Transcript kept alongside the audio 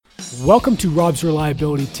Welcome to Rob's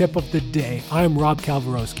Reliability Tip of the Day. I'm Rob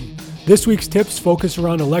Kalwarowski. This week's tips focus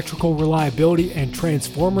around electrical reliability and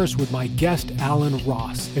transformers with my guest, Alan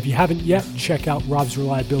Ross. If you haven't yet, check out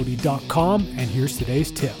robsreliability.com, and here's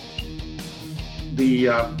today's tip.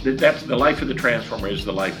 That's the life of the transformer is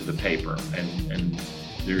the life of the paper, and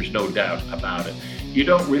there's no doubt about it. You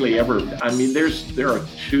don't really ever, there are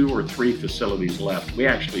 2 or 3 facilities left. We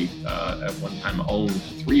actually at one time owned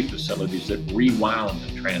 3 facilities that rewound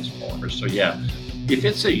transformers. So yeah, if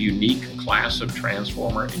it's a unique class of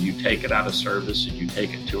transformer and you take it out of service and you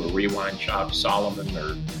take it to a rewind shop, Solomon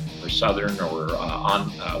or Southern or Ohio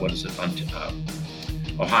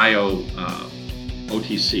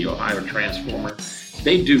OTC, Ohio Transformer,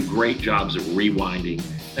 they do great jobs of rewinding.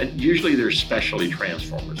 And usually they're specialty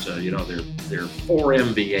transformers. They're 4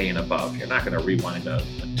 MVA and above. You're not going to rewind a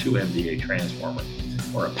 2 MVA transformer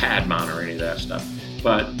or a pad mount or any of that stuff.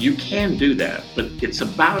 But you can do that. But it's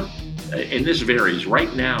about, and this varies.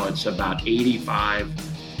 Right now, it's about 80 to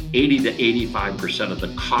 85% of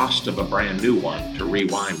the cost of a brand new one to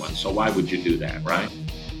rewind one. So why would you do that, right?